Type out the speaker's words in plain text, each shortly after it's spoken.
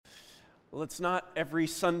Well, it's not every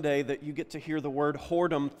Sunday that you get to hear the word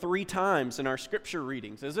whoredom 3 times in our scripture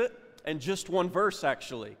readings, is it? And just one verse,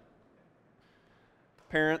 actually.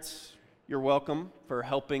 Parents, you're welcome for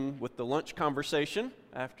helping with the lunch conversation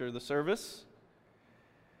after the service.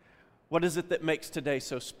 What is it that makes today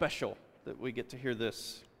so special that we get to hear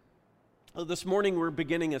this? Well, this morning we're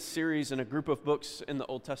beginning a series in a group of books in the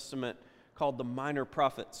Old Testament called the Minor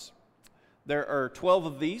Prophets. There are 12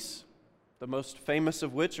 of these, the most famous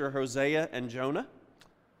of which are Hosea and Jonah.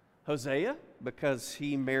 Hosea, because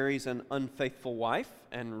he marries an unfaithful wife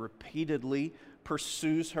and repeatedly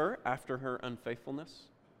pursues her after her unfaithfulness.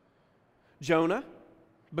 Jonah,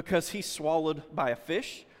 because he's swallowed by a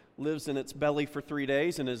fish, lives in its belly for 3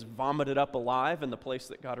 days and is vomited up alive in the place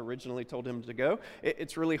that God originally told him to go.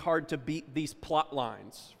 It's really hard to beat these plot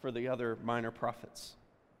lines for the other minor prophets.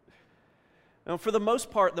 Now, for the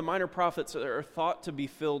most part, the minor prophets are thought to be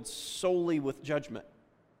filled solely with judgment.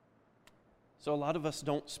 So a lot of us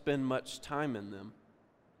don't spend much time in them.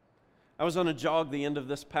 I was on a jog the end of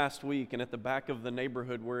this past week, and at the back of the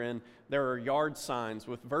neighborhood we're in, there are yard signs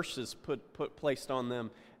with verses placed on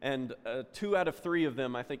them. And 2 out of 3 of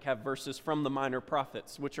them, I think, have verses from the minor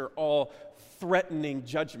prophets, which are all threatening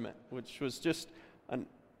judgment, which was just an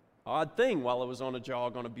odd thing while I was on a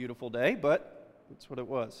jog on a beautiful day, but that's what it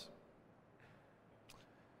was.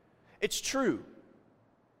 It's true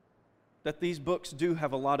that these books do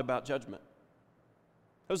have a lot about judgment.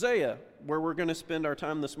 Hosea, where we're going to spend our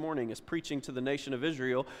time this morning, is preaching to the nation of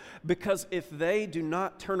Israel because if they do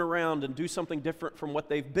not turn around and do something different from what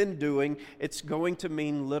they've been doing, it's going to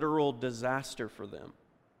mean literal disaster for them.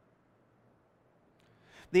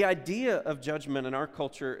 The idea of judgment in our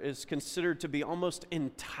culture is considered to be almost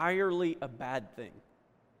entirely a bad thing,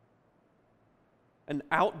 an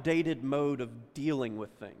outdated mode of dealing with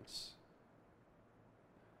things.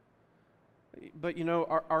 But you know,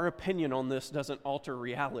 our opinion on this doesn't alter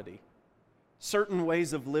reality. Certain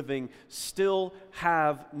ways of living still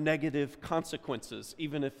have negative consequences,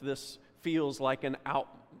 even if this feels like an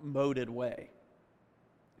outmoded way.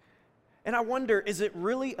 And I wonder, is it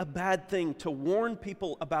really a bad thing to warn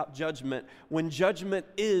people about judgment when judgment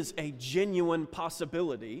is a genuine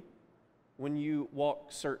possibility when you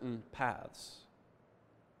walk certain paths?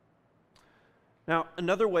 Now,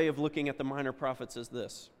 another way of looking at the minor prophets is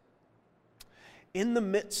this. In the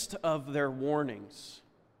midst of their warnings,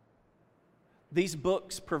 these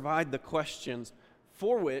books provide the questions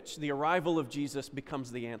for which the arrival of Jesus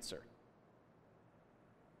becomes the answer.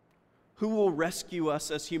 Who will rescue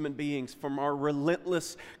us as human beings from our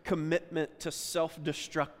relentless commitment to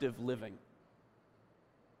self-destructive living?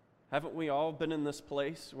 Haven't we all been in this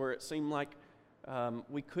place where it seemed like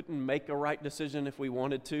we couldn't make a right decision if we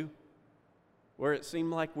wanted to? Where it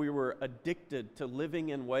seemed like we were addicted to living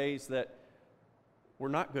in ways that were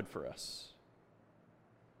not good for us.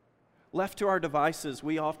 Left to our devices,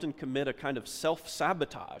 we often commit a kind of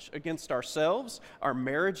self-sabotage against ourselves, our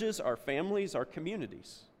marriages, our families, our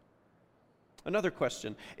communities. Another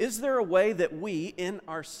question, is there a way that we, in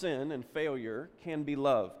our sin and failure, can be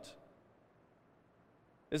loved?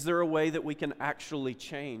 Is there a way that we can actually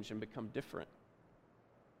change and become different?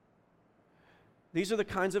 These are the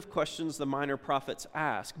kinds of questions the minor prophets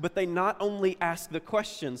ask, but they not only ask the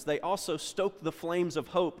questions, they also stoke the flames of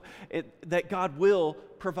hope that God will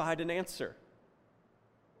provide an answer.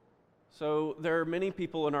 So there are many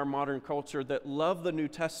people in our modern culture that love the New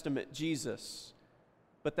Testament Jesus,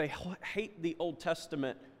 but they hate the Old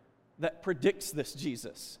Testament that predicts this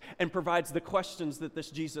Jesus and provides the questions that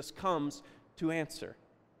this Jesus comes to answer.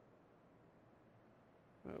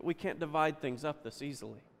 We can't divide things up this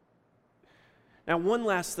easily. Now, one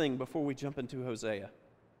last thing before we jump into Hosea.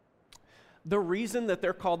 The reason that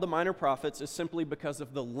they're called the minor prophets is simply because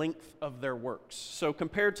of the length of their works. So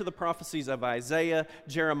compared to the prophecies of Isaiah,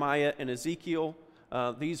 Jeremiah, and Ezekiel,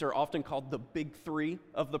 these are often called the big 3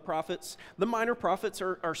 of the prophets. The minor prophets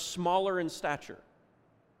are smaller in stature.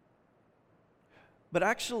 But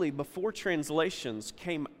actually, before translations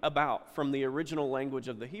came about from the original language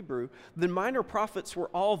of the Hebrew, the minor prophets were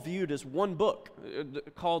all viewed as one book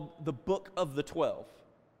called the Book of the 12.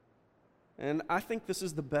 And I think this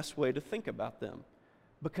is the best way to think about them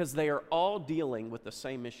because they are all dealing with the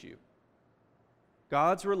same issue.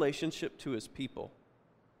 God's relationship to his people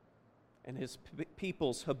and his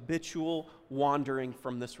people's habitual wandering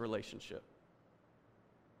from this relationship.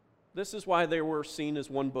 This is why they were seen as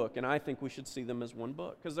one book, and I think we should see them as one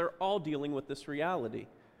book, because they're all dealing with this reality.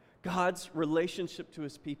 God's relationship to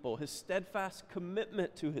his people, his steadfast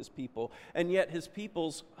commitment to his people, and yet his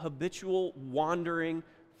people's habitual wandering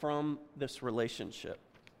from this relationship.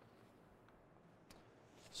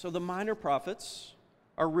 So the minor prophets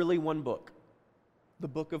are really one book, the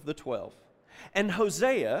book of the 12. And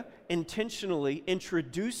Hosea intentionally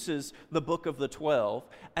introduces the book of the 12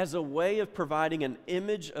 as a way of providing an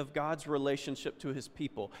image of God's relationship to his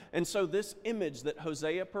people. And so this image that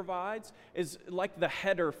Hosea provides is like the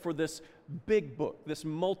header for this big book, this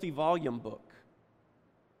multi-volume book.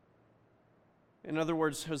 In other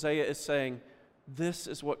words, Hosea is saying, this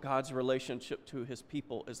is what God's relationship to his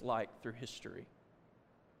people is like through history.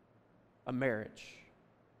 A marriage.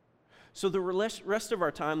 So the rest of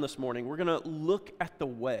our time this morning, we're going to look at the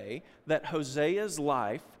way that Hosea's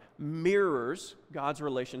life mirrors God's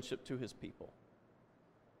relationship to his people.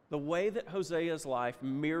 The way that Hosea's life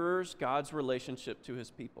mirrors God's relationship to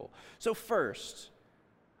his people. So first,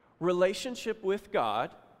 relationship with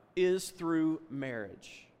God is through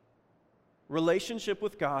marriage. Relationship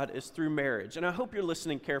with God is through marriage. And I hope you're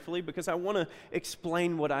listening carefully because I want to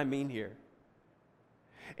explain what I mean here.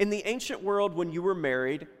 In the ancient world, when you were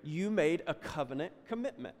married, you made a covenant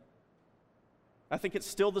commitment. I think it's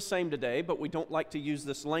still the same today, but we don't like to use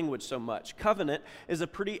this language so much. Covenant is a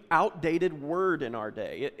pretty outdated word in our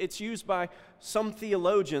day. It's used by some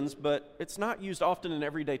theologians, but it's not used often in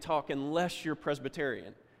everyday talk unless you're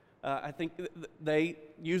Presbyterian. I think they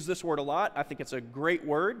use this word a lot. I think it's a great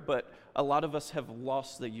word, but a lot of us have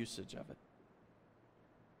lost the usage of it.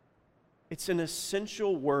 It's an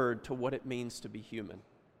essential word to what it means to be human.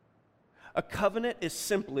 A covenant is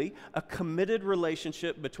simply a committed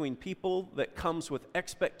relationship between people that comes with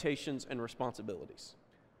expectations and responsibilities.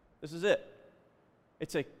 This is it.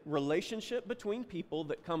 It's a relationship between people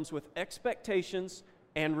that comes with expectations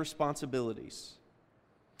and responsibilities.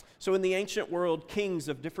 So in the ancient world, kings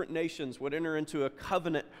of different nations would enter into a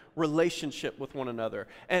covenant relationship with one another.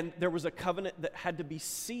 And there was a covenant that had to be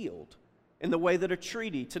sealed in the way that a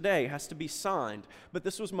treaty today has to be signed. But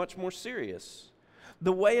this was much more serious.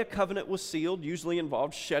 The way a covenant was sealed usually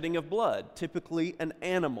involved shedding of blood, typically an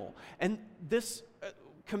animal. And this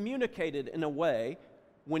communicated in a way,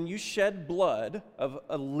 when you shed blood of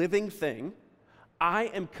a living thing, I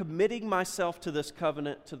am committing myself to this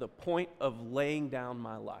covenant to the point of laying down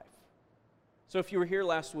my life. So if you were here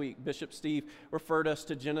last week, Bishop Steve referred us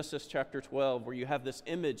to Genesis chapter 12, where you have this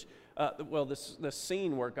image, this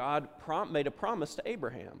scene where God made a promise to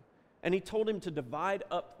Abraham. And he told him to divide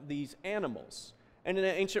up these animals. And in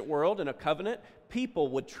an ancient world, in a covenant, people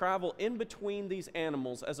would travel in between these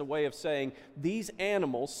animals as a way of saying, these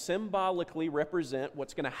animals symbolically represent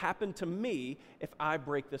what's going to happen to me if I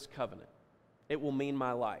break this covenant. It will mean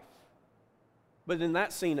my life. But in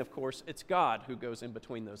that scene, of course, it's God who goes in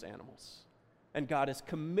between those animals. And God is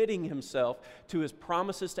committing himself to his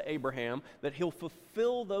promises to Abraham that he'll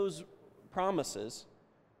fulfill those promises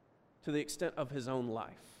to the extent of his own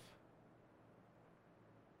life.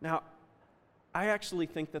 Now, I actually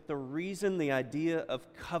think that the reason the idea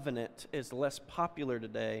of covenant is less popular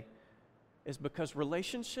today is because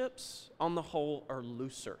relationships on the whole are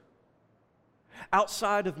looser.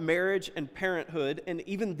 Outside of marriage and parenthood, and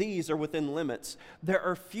even these are within limits, there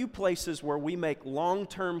are few places where we make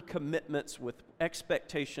long-term commitments with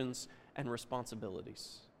expectations and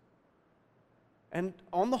responsibilities. And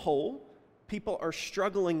on the whole, people are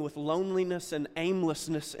struggling with loneliness and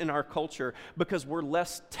aimlessness in our culture because we're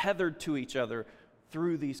less tethered to each other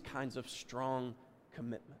through these kinds of strong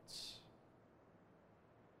commitments.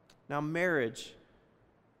 Now, marriage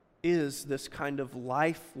is this kind of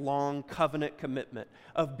lifelong covenant commitment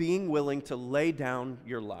of being willing to lay down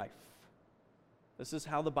your life. This is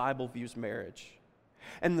how the Bible views marriage.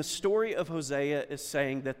 And the story of Hosea is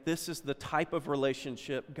saying that this is the type of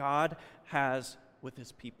relationship God has with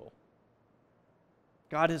his people.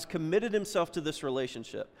 God has committed himself to this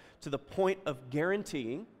relationship to the point of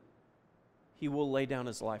guaranteeing he will lay down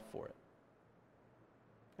his life for it.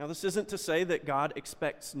 Now, this isn't to say that God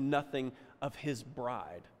expects nothing of his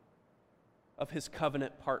bride, of his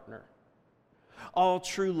covenant partner. All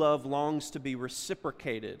true love longs to be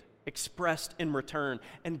reciprocated, expressed in return,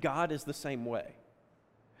 and God is the same way.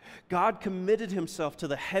 God committed himself to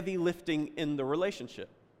the heavy lifting in the relationship.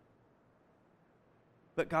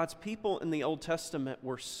 But God's people in the Old Testament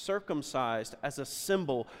were circumcised as a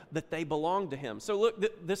symbol that they belonged to him. So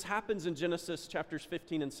look, this happens in Genesis chapters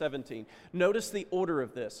 15 and 17. Notice the order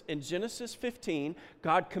of this. In Genesis 15,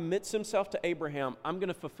 God commits himself to Abraham. I'm going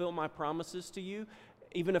to fulfill my promises to you,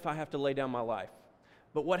 even if I have to lay down my life.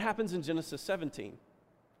 But what happens in Genesis 17?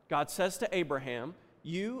 God says to Abraham,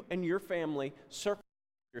 you and your family circumcise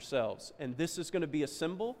yourselves, and this is going to be a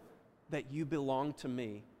symbol that you belong to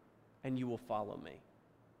me and you will follow me.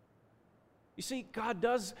 You see, God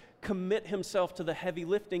does commit himself to the heavy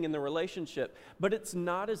lifting in the relationship, but it's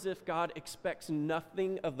not as if God expects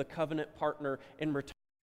nothing of the covenant partner in return.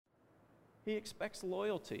 He expects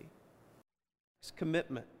loyalty, his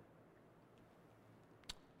commitment.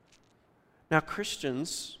 Now,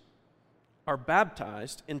 Christians are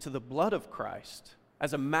baptized into the blood of Christ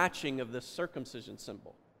as a matching of this circumcision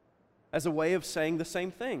symbol, as a way of saying the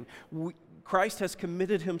same thing. Christ has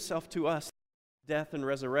committed himself to us, death and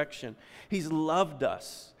resurrection. He's loved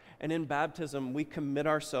us, and in baptism, we commit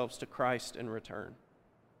ourselves to Christ in return.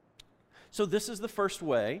 So this is the first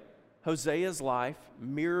way Hosea's life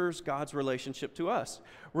mirrors God's relationship to us.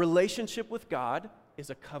 Relationship with God is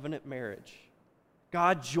a covenant marriage.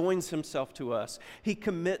 God joins himself to us. He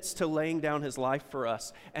commits to laying down his life for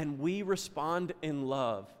us, and we respond in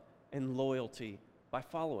love and loyalty by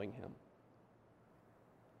following him.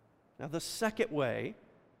 Now, the second way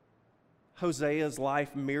Hosea's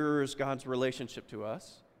life mirrors God's relationship to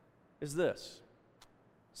us is this: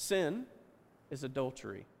 sin is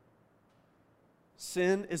adultery.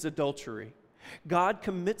 Sin is adultery. God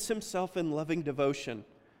commits himself in loving devotion,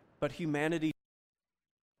 but humanity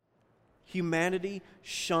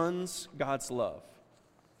shuns God's love.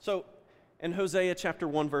 So, in Hosea chapter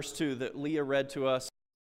 1, verse 2 that Leah read to us,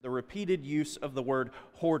 the repeated use of the word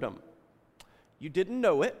whoredom. You didn't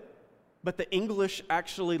know it, but the English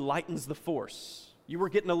actually lightens the force. You were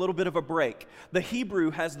getting a little bit of a break. The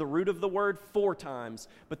Hebrew has the root of the word 4 times,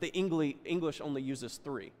 but the English only uses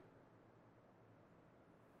 3.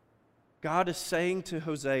 God is saying to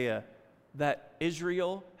Hosea that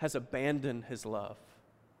Israel has abandoned his love,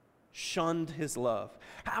 shunned his love.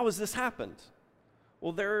 How has this happened?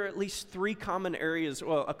 Well, there are at least 3 common areas,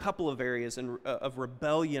 well, a couple of areas of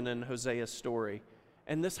rebellion in Hosea's story.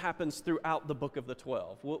 And this happens throughout the book of the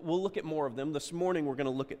 12. We'll look at more of them. This morning we're going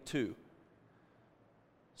to look at 2.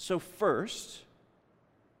 So first,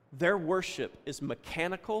 their worship is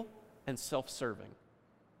mechanical and self-serving.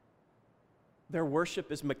 Their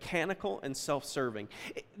worship is mechanical and self-serving.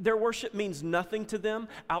 Their worship means nothing to them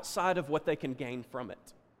outside of what they can gain from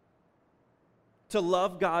it. To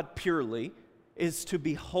love God purely is to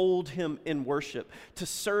behold him in worship, to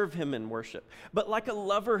serve him in worship. But like a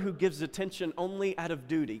lover who gives attention only out of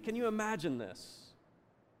duty. Can you imagine this?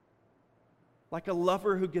 Like a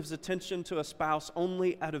lover who gives attention to a spouse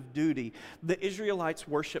only out of duty, the Israelites'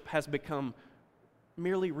 worship has become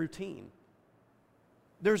merely routine.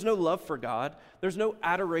 There's no love for God. There's no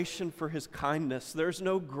adoration for his kindness. There's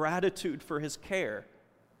no gratitude for his care.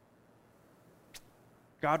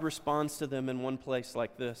 God responds to them in one place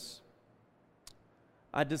like this: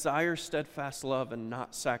 I desire steadfast love and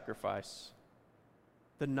not sacrifice,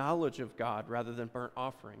 the knowledge of God rather than burnt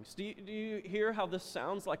offerings. Do you hear how this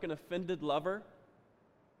sounds like an offended lover?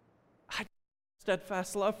 I desire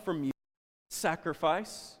steadfast love from you,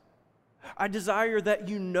 sacrifice. I desire that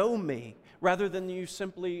you know me rather than you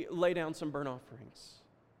simply lay down some burnt offerings.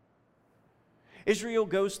 Israel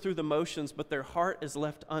goes through the motions, but their heart is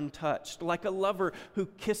left untouched, like a lover who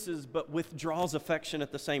kisses but withdraws affection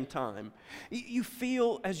at the same time. You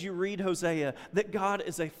feel, as you read Hosea, that God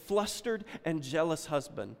is a flustered and jealous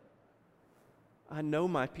husband. I know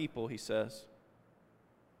my people, he says,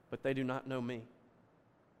 but they do not know me.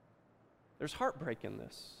 There's heartbreak in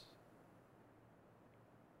this.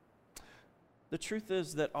 The truth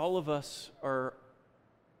is that all of us are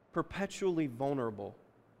perpetually vulnerable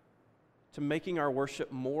to making our worship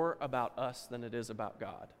more about us than it is about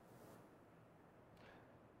God.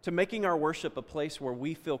 To making our worship a place where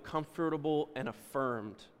we feel comfortable and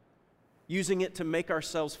affirmed, using it to make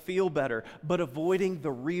ourselves feel better, but avoiding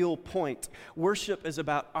the real point. Worship is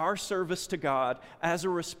about our service to God as a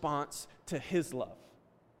response to his love.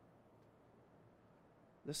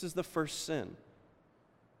 This is the first sin.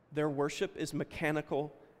 Their worship is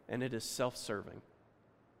mechanical and it is self-serving.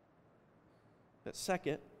 But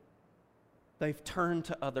second, they've turned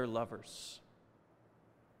to other lovers.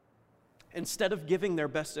 Instead of giving their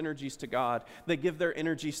best energies to God, they give their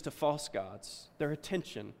energies to false gods, their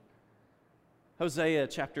attention. Hosea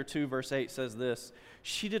chapter 2, verse 8 says this: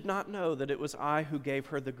 She did not know that it was I who gave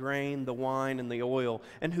her the grain, the wine, and the oil,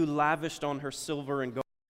 and who lavished on her silver and gold,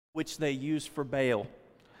 which they used for Baal.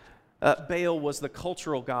 Baal was the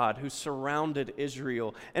cultural god who surrounded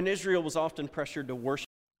Israel, and Israel was often pressured to worship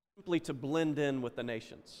simply to blend in with the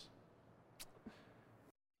nations.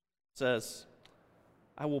 It says,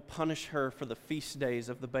 I will punish her for the feast days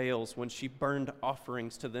of the Baals when she burned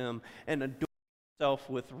offerings to them and adorned herself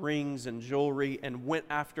with rings and jewelry and went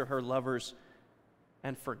after her lovers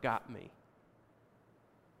and forgot me.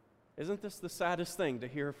 Isn't this the saddest thing to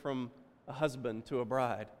hear from a husband to a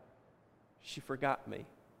bride? She forgot me.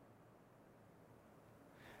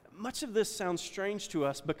 Much of this sounds strange to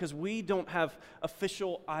us because we don't have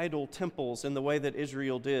official idol temples in the way that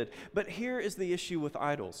Israel did. But here is the issue with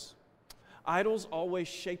idols. Idols always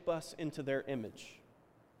shape us into their image.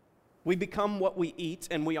 We become what we eat,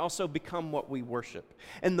 and we also become what we worship.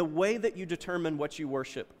 And the way that you determine what you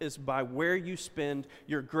worship is by where you spend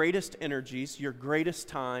your greatest energies, your greatest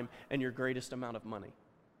time, and your greatest amount of money.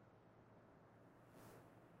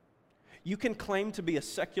 You can claim to be a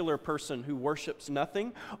secular person who worships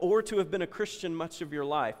nothing, or to have been a Christian much of your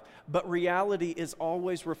life, but reality is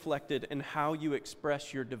always reflected in how you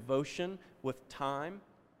express your devotion with time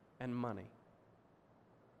and money.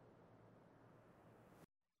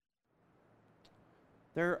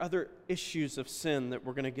 There are other issues of sin that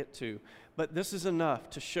we're going to get to, but this is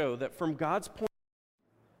enough to show that from God's point,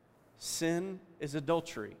 sin is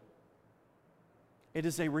adultery. It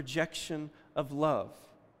is a rejection of love.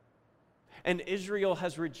 And Israel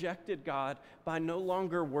has rejected God by no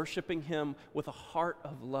longer worshiping Him with a heart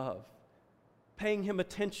of love, paying Him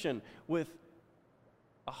attention with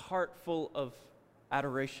a heart full of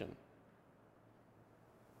adoration.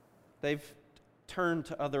 They've turned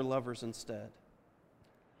to other lovers instead.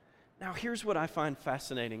 Now, here's what I find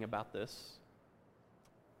fascinating about this.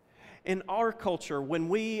 In our culture, when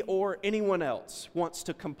we or anyone else wants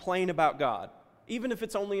to complain about God, even if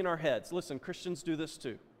it's only in our heads, listen, Christians do this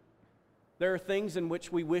too. There are things in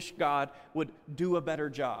which we wish God would do a better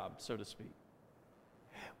job, so to speak.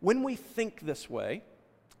 When we think this way,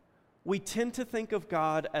 we tend to think of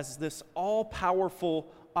God as this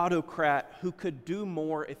all-powerful autocrat who could do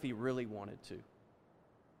more if He really wanted to.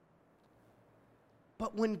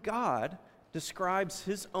 But when God describes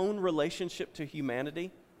His own relationship to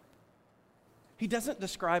humanity, He doesn't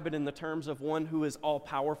describe it in the terms of one who is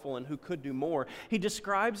all-powerful and who could do more. He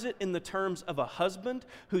describes it in the terms of a husband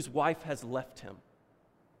whose wife has left him,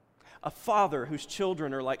 a father whose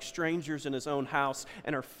children are like strangers in his own house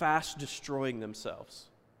and are fast destroying themselves.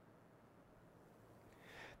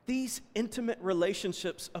 These intimate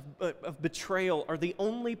relationships of betrayal are the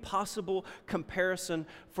only possible comparison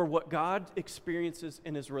for what God experiences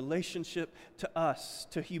in His relationship to us,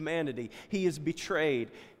 to humanity. He is betrayed.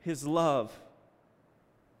 His love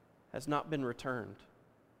has not been returned.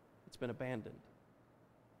 It's been abandoned.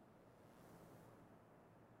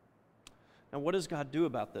 Now, what does God do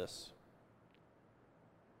about this?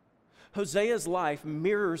 Hosea's life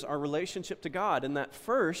mirrors our relationship to God, and that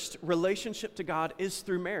first, relationship to God is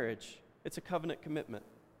through marriage. It's a covenant commitment.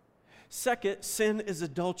 Second, sin is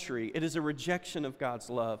adultery. It is a rejection of God's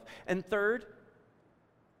love. And third,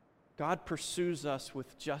 God pursues us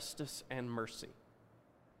with justice and mercy.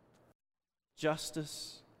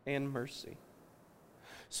 Justice and mercy.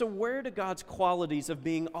 So where do God's qualities of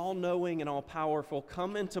being all-knowing and all-powerful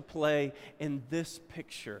come into play in this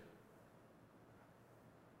picture?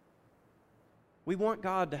 We want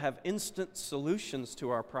God to have instant solutions to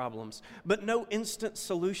our problems, but no instant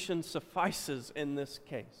solution suffices in this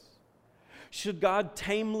case. Should God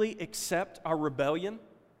tamely accept our rebellion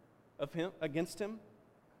of Him against Him?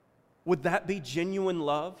 Would that be genuine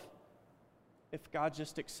love if God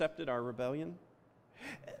just accepted our rebellion?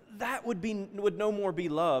 That would no more be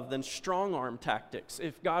love than strong-arm tactics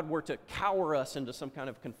if God were to cower us into some kind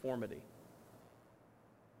of conformity.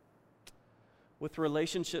 With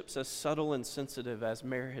relationships as subtle and sensitive as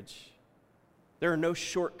marriage, there are no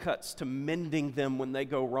shortcuts to mending them when they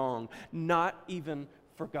go wrong, not even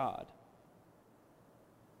for God.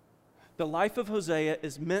 The life of Hosea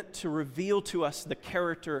is meant to reveal to us the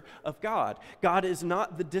character of God. God is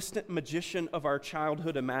not the distant magician of our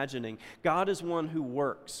childhood imagining. God is one who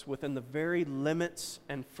works within the very limits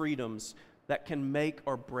and freedoms that can make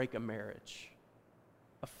or break a marriage,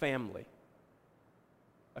 a family,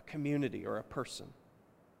 a community, or a person.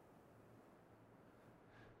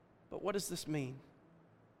 But what does this mean?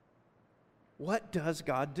 What does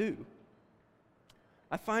God do?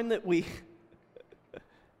 I find that we...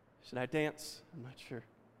 Should I dance? I'm not sure.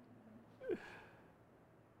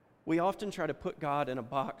 We often try to put God in a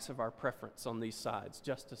box of our preference on these sides,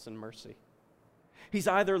 justice and mercy. He's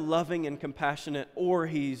either loving and compassionate, or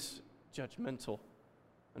He's judgmental,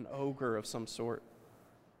 an ogre of some sort.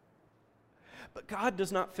 But God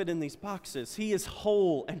does not fit in these boxes. He is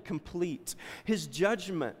whole and complete. His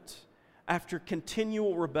judgment after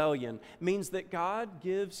continual rebellion means that God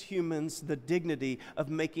gives humans the dignity of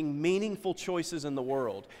making meaningful choices in the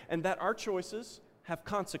world, and that our choices have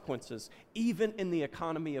consequences, even in the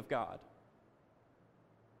economy of God.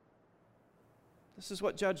 This is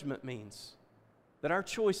what judgment means, that our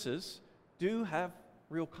choices do have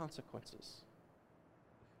real consequences.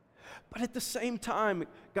 But at the same time,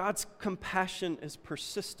 God's compassion is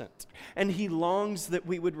persistent, and He longs that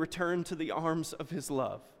we would return to the arms of His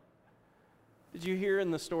love. Did you hear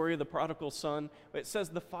in the story of the prodigal son? It says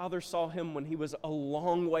the father saw him when he was a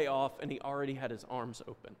long way off and he already had his arms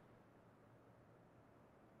open.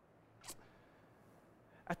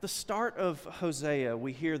 At the start of Hosea,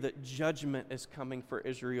 we hear that judgment is coming for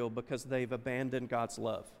Israel because they've abandoned God's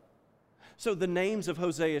love. So the names of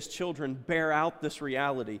Hosea's children bear out this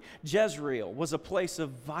reality. Jezreel was a place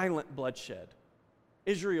of violent bloodshed.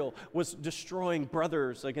 Israel was destroying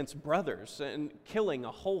brothers against brothers and killing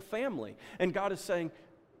a whole family. And God is saying,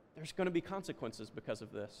 there's going to be consequences because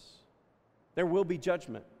of this. There will be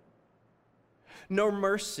judgment. No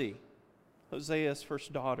mercy, Hosea's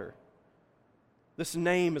first daughter. This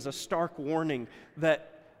name is a stark warning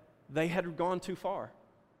that they had gone too far.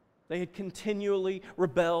 They had continually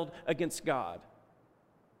rebelled against God,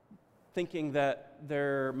 thinking that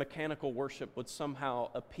their mechanical worship would somehow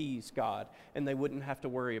appease God and they wouldn't have to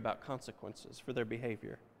worry about consequences for their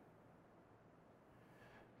behavior.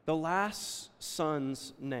 The last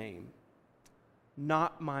son's name,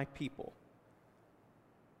 not my people,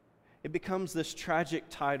 it becomes this tragic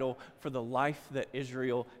title for the life that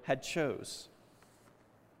Israel had chose.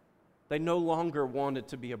 They no longer wanted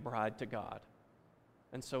to be a bride to God,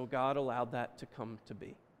 and so God allowed that to come to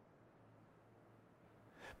be.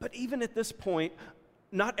 But even at this point,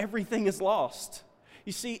 not everything is lost.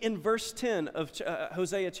 You see, in verse 10 of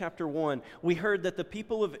Hosea chapter 1, we heard that the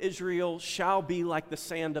people of Israel shall be like the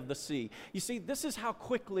sand of the sea. You see, this is how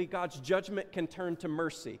quickly God's judgment can turn to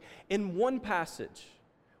mercy. In one passage,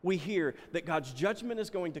 we hear that God's judgment is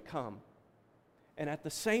going to come, and at the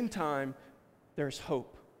same time, there's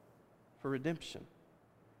hope for redemption.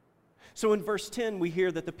 So in verse 10, we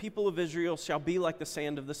hear that the people of Israel shall be like the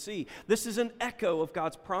sand of the sea. This is an echo of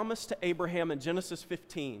God's promise to Abraham in Genesis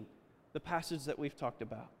 15, the passage that we've talked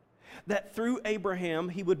about. That through Abraham,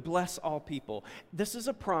 he would bless all people. This is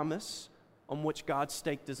a promise on which God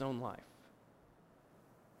staked his own life.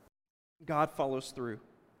 God follows through.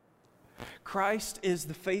 Christ is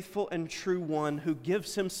the faithful and true one who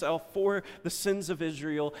gives himself for the sins of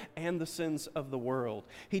Israel and the sins of the world.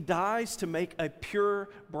 He dies to make a pure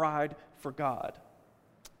bride for God.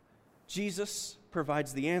 Jesus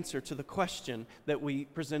provides the answer to the question that we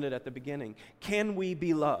presented at the beginning. Can we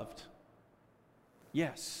be loved?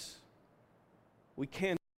 Yes, we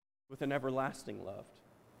can with an everlasting love.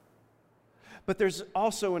 But there's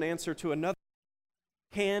also an answer to another.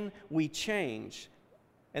 Can we change?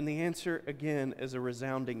 And the answer, again, is a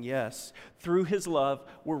resounding yes. Through his love,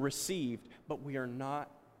 we're received, but we are not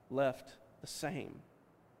left the same.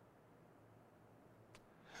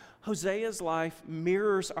 Hosea's life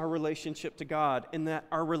mirrors our relationship to God in that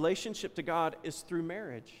our relationship to God is through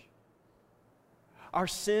marriage. Our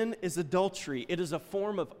sin is adultery. It is a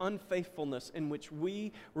form of unfaithfulness in which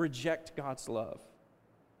we reject God's love.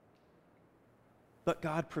 But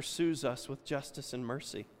God pursues us with justice and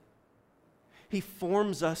mercy. He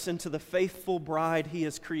forms us into the faithful bride he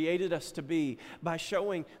has created us to be by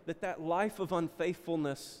showing that that life of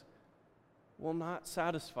unfaithfulness will not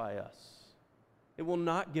satisfy us. It will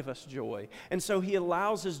not give us joy. And so he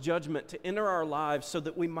allows his judgment to enter our lives so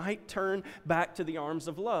that we might turn back to the arms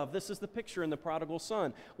of love. This is the picture in the prodigal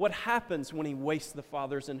son. What happens when he wastes the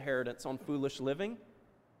father's inheritance on foolish living?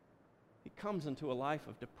 He comes into a life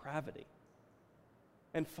of depravity.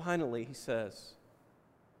 And finally, he says,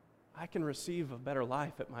 I can receive a better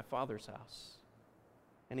life at my Father's house.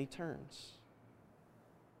 And he turns.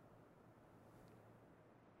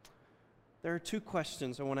 There are two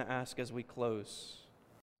questions I want to ask as we close.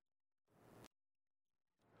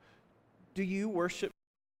 Do you worship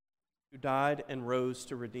who died and rose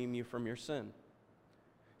to redeem you from your sin?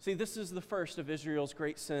 See, this is the first of Israel's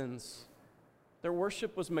great sins. Their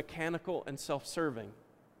worship was mechanical and self-serving.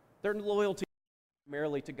 Their loyalty was not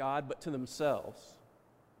primarily to God, but to themselves.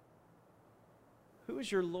 Who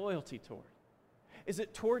is your loyalty toward? Is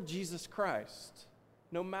it toward Jesus Christ,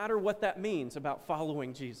 no matter what that means about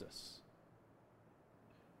following Jesus?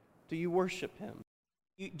 Do you worship him?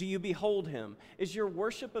 Do you behold him? Is your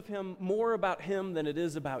worship of him more about him than it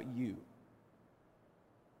is about you?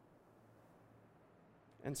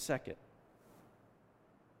 And second,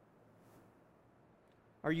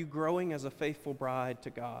 are you growing as a faithful bride to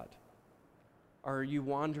God? Or are you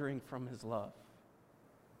wandering from his love?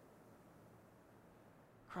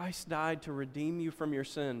 Christ died to redeem you from your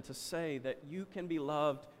sin, to say that you can be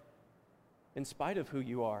loved in spite of who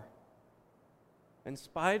you are, in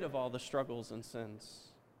spite of all the struggles and sins.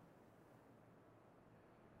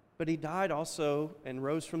 But he died also and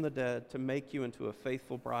rose from the dead to make you into a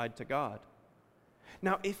faithful bride to God.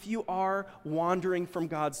 Now, if you are wandering from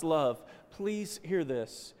God's love, please hear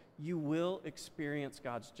this. You will experience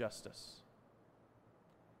God's justice.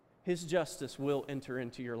 His justice will enter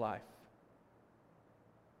into your life.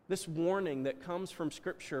 This warning that comes from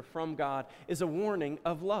Scripture, from God, is a warning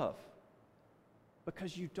of love,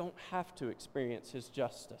 because you don't have to experience His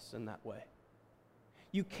justice in that way.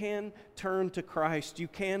 You can turn to Christ, you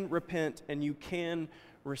can repent, and you can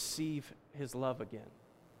receive His love again.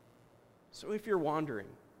 So if you're wandering,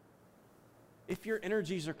 if your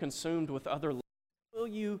energies are consumed with other loves, will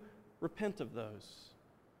you repent of those?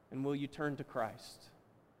 And will you turn to Christ?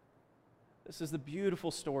 This is the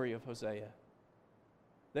beautiful story of Hosea,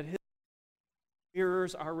 that his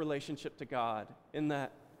mirrors our relationship to God, in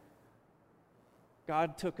that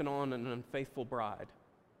God took on an unfaithful bride,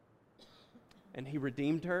 and He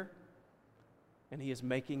redeemed her, and He is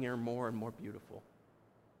making her more and more beautiful.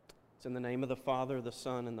 It's in the name of the Father, the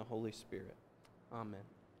Son, and the Holy Spirit. Amen.